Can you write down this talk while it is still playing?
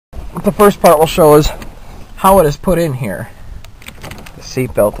the first part we'll show is how it is put in here. The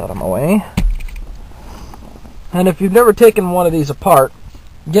seat belt out of my way. And if you've never taken one of these apart,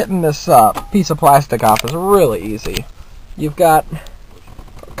 getting this piece of plastic off is really easy. You've got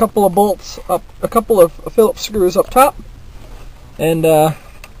a couple of bolts up, a couple of Phillips screws up top, and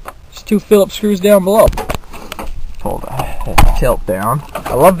just 2 Phillips screws down below. Hold the tilt down.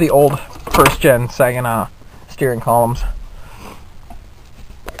 I love the old first-gen Saginaw steering columns.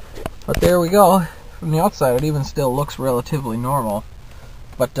 But there we go. From the outside, it even still looks relatively normal.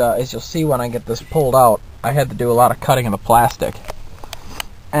 But as you'll see when I get this pulled out, I had to do a lot of cutting of the plastic.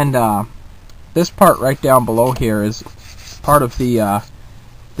 And this part right down below here is part of the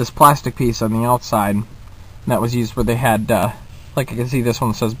this plastic piece on the outside that was used where they had, like you can see, this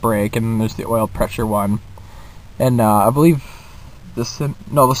one says brake, and then there's the oil pressure one. And I believe the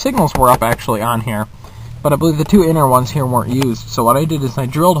signals were up actually on here, but I believe the 2 inner ones here weren't used. So what I did is I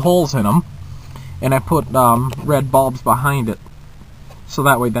drilled holes in them, and I put red bulbs behind it, so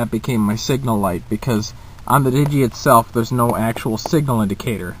that way that became my signal light, because on the Digi itself there's no actual signal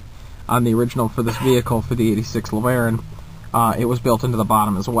indicator. On the original for this vehicle, for the 86 LeBaron, it was built into the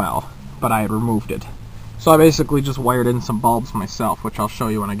bottom as well, but I had removed it. So I basically just wired in some bulbs myself, which I'll show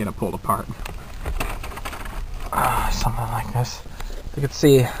you when I get it pulled apart. Something like this. You can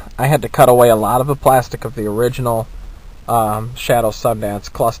see I had to cut away a lot of the plastic of the original Shadow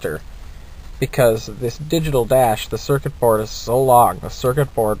Sundance cluster, because this digital dash, the circuit board is so long. The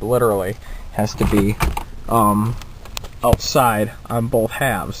circuit board literally has to be outside on both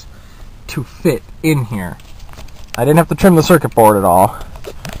halves to fit in here. I didn't have to trim the circuit board at all.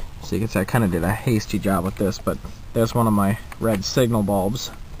 So you can see I kind of did a hasty job with this, but there's one of my red signal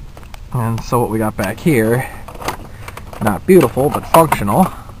bulbs. And so what we got back here, not beautiful, but functional.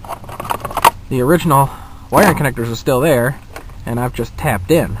 The original wiring connectors are still there, and I've just tapped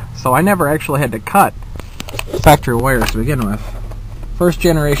in. So I never actually had to cut factory wires to begin with. First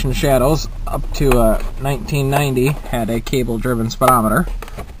generation Shadows up to 1990 had a cable-driven speedometer.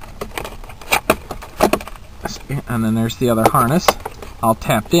 And then there's the other harness, all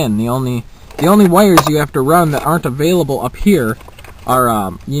tapped in. The only wires you have to run that aren't available up here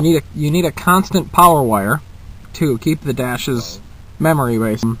are you need a constant power wire to keep the dash's memory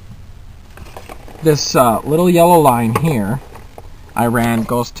base. This little yellow line here I ran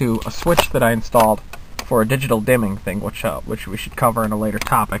goes to a switch that I installed for a digital dimming thing, which we should cover in a later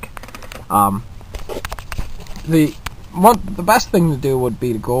topic. The best thing to do would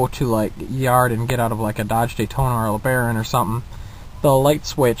be to go to like yard and get out of like a Dodge Daytona or a LeBaron or something the light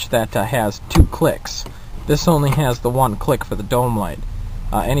switch that has 2 clicks. This only has the 1 click for the dome light.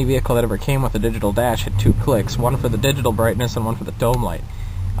 Any vehicle that ever came with a digital dash had 2 clicks, one for the digital brightness and one for the dome light.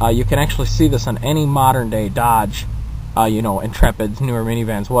 You can actually see this on any modern day Dodge, Intrepids, newer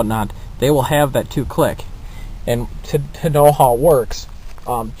minivans, whatnot. They will have that 2 click. And to know how it works,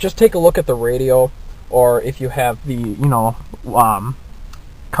 just take a look at the radio, or if you have the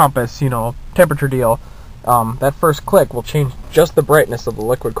compass, temperature deal, that first click will change just the brightness of the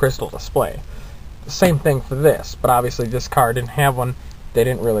liquid crystal display. The same thing for this, but obviously this car didn't have one. They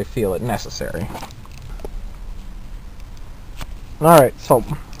didn't really feel it necessary. Alright, so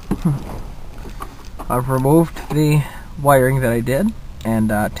I've removed the wiring that I did and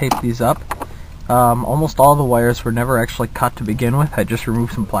taped these up. Almost all the wires were never actually cut to begin with. I just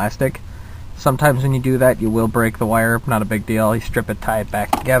removed some plastic. Sometimes when you do that, you will break the wire. Not a big deal. You strip it, tie it back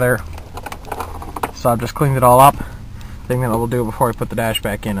together. So I've just cleaned it all up. The thing that I will do before I put the dash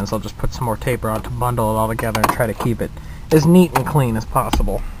back in is I'll just put some more tape around to bundle it all together and try to keep it as neat and clean as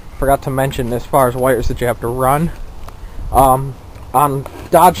possible. Forgot to mention, as far as wires that you have to run, on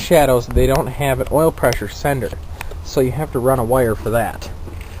Dodge Shadows they don't have an oil pressure sender, so you have to run a wire for that.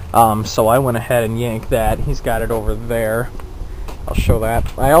 So I went ahead and yanked that. He's got it over there. I'll show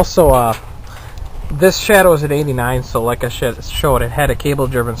that. I also, this Shadow is at 89, so like I showed, it had a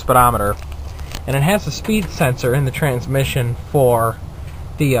cable-driven speedometer, and it has a speed sensor in the transmission for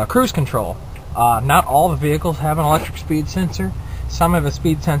the cruise control. Not all the vehicles have an electric speed sensor. Some have a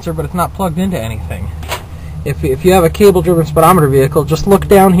speed sensor, but it's not plugged into anything. If you have a cable-driven speedometer vehicle, just look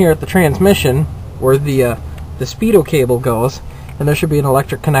down here at the transmission where the speedo cable goes, and there should be an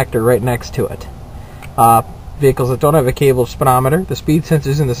electric connector right next to it. Vehicles that don't have a cable speedometer, the speed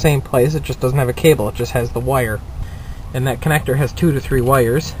sensor's in the same place, it just doesn't have a cable, it just has the wire. And that connector has 2 to 3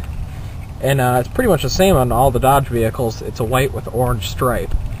 wires. And it's pretty much the same on all the Dodge vehicles. It's a white with orange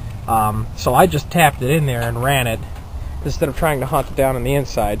stripe. So I just tapped it in there and ran it, instead of trying to hunt it down on the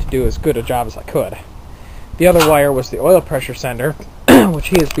inside to do as good a job as I could. The other wire was the oil pressure sender, which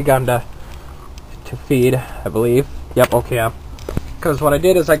he has begun to feed, I believe. Yep, okay. Because what I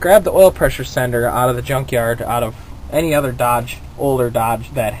did is I grabbed the oil pressure sender out of the junkyard, out of any other Dodge, older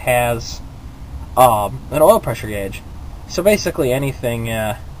Dodge that has an oil pressure gauge. So basically anything,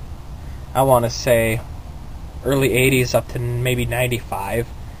 I want to say early 80s up to maybe 95.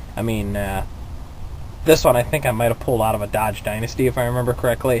 I mean, this one I think I might have pulled out of a Dodge Dynasty if I remember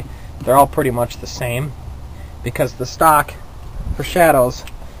correctly. They're all pretty much the same, because the stock for Shadows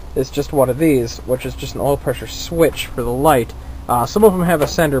is just one of these, which is just an oil pressure switch for the light. Some of them have a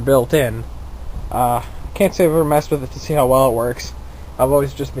sender built in. Can't say I've ever messed with it to see how well it works. I've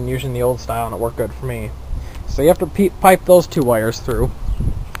always just been using the old style and it worked good for me. So you have to pipe those two wires through.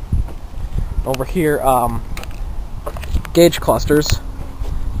 Over here, gauge clusters.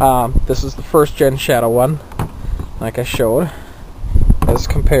 This is the first gen Shadow one, like I showed, as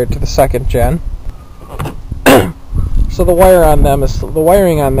compared to the second gen. So the wiring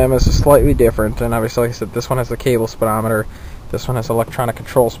on them is slightly different, and obviously, like I said, this one has the cable speedometer, this one has electronic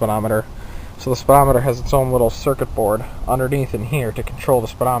control speedometer. So the speedometer has its own little circuit board underneath in here to control the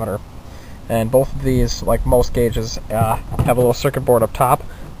speedometer. And both of these, like most gauges, have a little circuit board up top.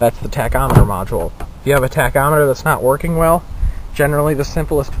 That's the tachometer module. If you have a tachometer that's not working well, generally the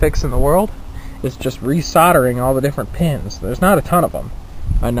simplest fix in the world is just resoldering all the different pins. There's not a ton of them,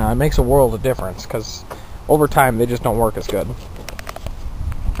 and it makes a world of difference, because over time they just don't work as good.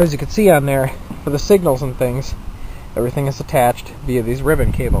 As you can see on there, for the signals and things, everything is attached via these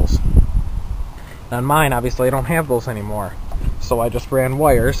ribbon cables. On mine, obviously, I don't have those anymore, so I just ran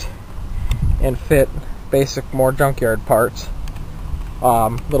wires and fit basic, more junkyard parts,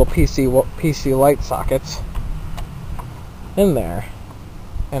 little PC light sockets in there.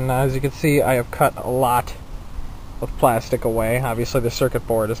 And as you can see, I have cut a lot of plastic away. Obviously the circuit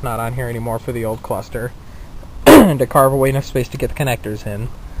board is not on here anymore for the old cluster, and to carve away enough space to get the connectors in.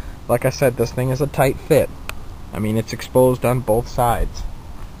 Like I said, this thing is a tight fit. I mean, it's exposed on both sides,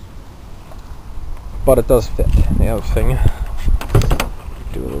 but it does fit. The other thing,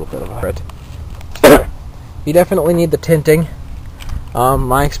 do a little bit of it. You definitely need the tinting.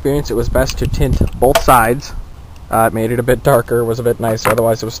 My experience, it was best to tint both sides. It made it a bit darker, was a bit nicer,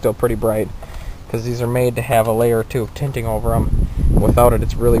 otherwise it was still pretty bright, because these are made to have a layer or two of tinting over them. Without it,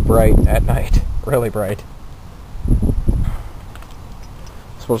 it's really bright at night. Really bright.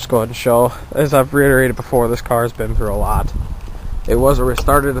 So we'll just go ahead and show. As I've reiterated before, this car has been through a lot. It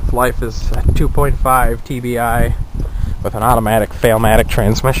started its life as a 2.5 TBI with an automatic Failmatic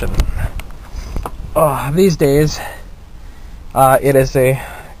transmission. These days, it is a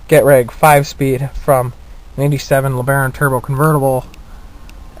Getrag 5-speed from an 87 LeBaron turbo convertible,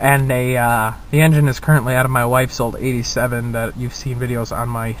 and the engine is currently out of my wife's old 87 that you've seen videos on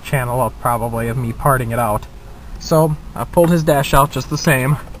my channel of, probably, of me parting it out. So I pulled his dash out just the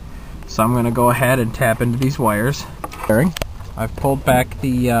same, so I'm going to go ahead and tap into these wires. I've pulled back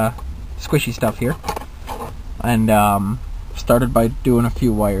the squishy stuff here, and started by doing a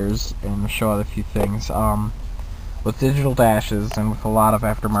few wires and show a few things. With digital dashes and with a lot of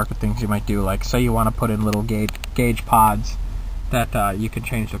aftermarket things you might do, like say you want to put in little gauge pods that you can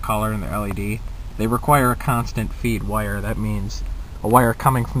change the color in the LED, they require a constant feed wire. That means a wire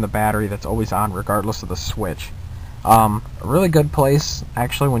coming from the battery that's always on regardless of the switch. A really good place,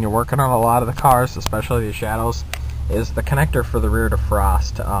 actually, when you're working on a lot of the cars, especially the Shadows, is the connector for the rear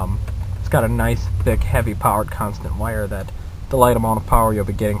defrost. It's got a nice, thick, heavy powered constant wire that the light amount of power you'll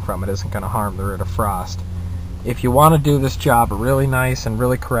be getting from it isn't going to harm the rear defrost. If you want to do this job really nice and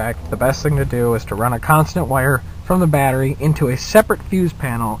really correct, the best thing to do is to run a constant wire from the battery into a separate fuse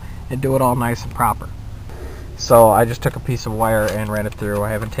panel and do it all nice and proper. So I just took a piece of wire and ran it through. I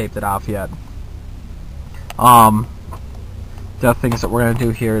haven't taped it off yet. The other things that we're going to do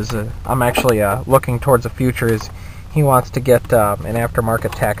here is I'm actually looking towards the future. Is he wants to get an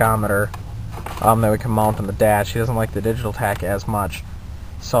aftermarket tachometer that we can mount on the dash. He doesn't like the digital tach as much.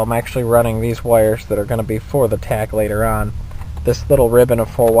 So I'm actually running these wires that are going to be for the tach later on. This little ribbon of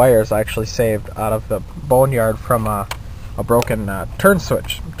 4 wires I actually saved out of the boneyard from a broken turn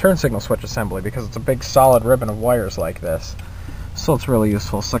signal switch assembly, because it's a big solid ribbon of wires like this. So it's really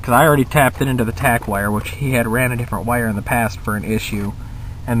useful. So, because I already tapped it into the tach wire, which he had ran a different wire in the past for an issue,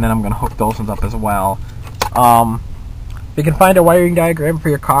 and then I'm going to hook those ones up as well. If you can find a wiring diagram for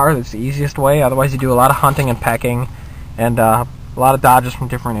your car, that's the easiest way. Otherwise, you do a lot of hunting and pecking, and a lot of Dodges from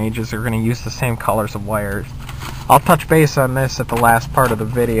different ages are going to use the same colors of wires. I'll touch base on this at the last part of the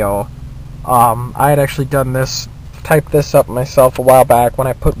video. I had actually done this, typed this up myself a while back when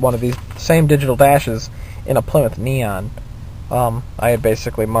I put one of these same digital dashes in a Plymouth Neon. I had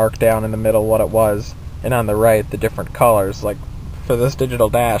basically marked down in the middle what it was, and on the right the different colors. Like for this digital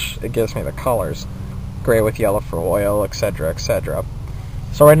dash, it gives me the colors. gray with yellow for oil, etc., etc.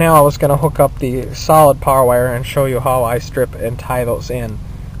 So right now I was going to hook up the solid power wire and show you how I strip and tie those in.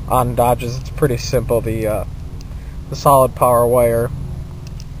 On Dodges it's pretty simple. The solid power wire,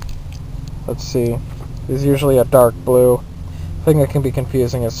 let's see, is usually a dark blue. The thing that can be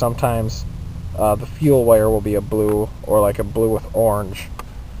confusing is sometimes the fuel wire will be a blue, or like a blue with orange.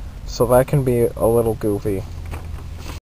 So that can be a little goofy.